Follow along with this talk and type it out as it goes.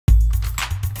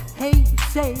Hey,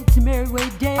 say it's a merry way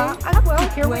day. Well,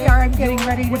 here we are. I'm getting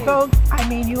ready to vote. I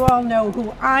mean, you all know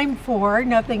who I'm for.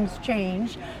 Nothing's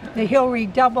changed. The Hillary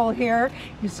double here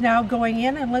is now going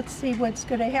in, and let's see what's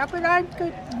going to happen. I'm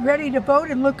good, ready to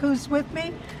vote, and look who's with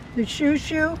me. The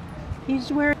shoo-shoo.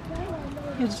 He's wearing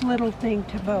his little thing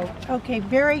to vote. Okay,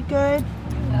 very good.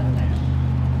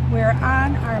 We're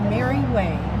on our merry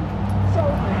way.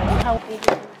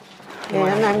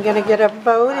 And I'm going to get a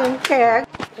vote in tag.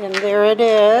 And there it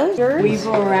is.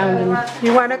 Weasel around and...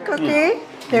 You want a cookie?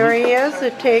 There he is,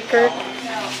 the taker.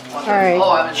 All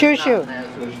right, shoo-shoo.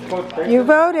 You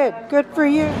voted. Good for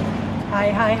you.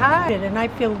 Hi. And I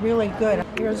feel really good.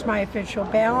 Here's my official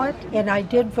ballot. And I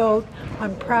did vote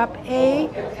on Prop A,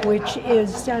 which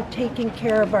is taking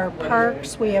care of our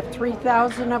parks. We have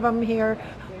 3,000 of them here.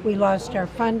 We lost our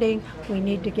funding. We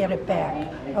need to get it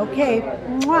back. Okay,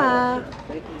 mwah.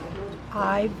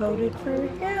 I voted for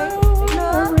Hillary.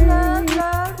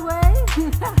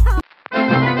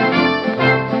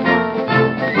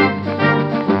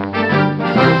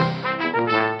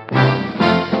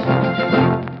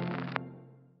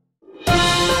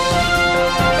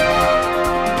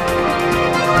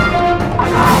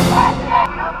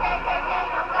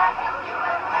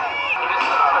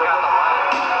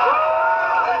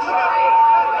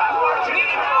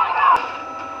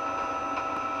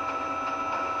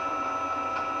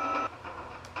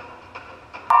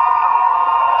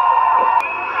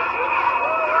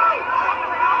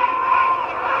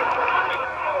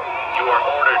 You are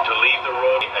ordered to leave the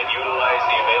road and utilize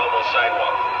the available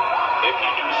sidewalk. If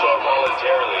you do so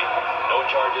voluntarily, no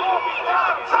charges will be placed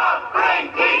against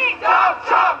you.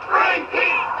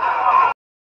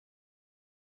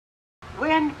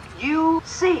 When you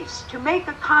cease to make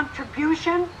a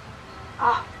contribution,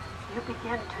 you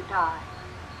begin to die.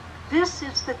 This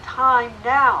is the time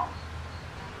now.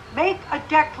 Make a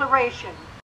declaration.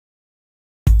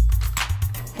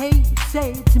 Hey,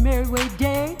 say it's a merry way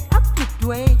day. Up the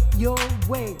way, your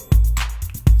way.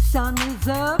 Sun is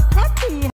up, happy.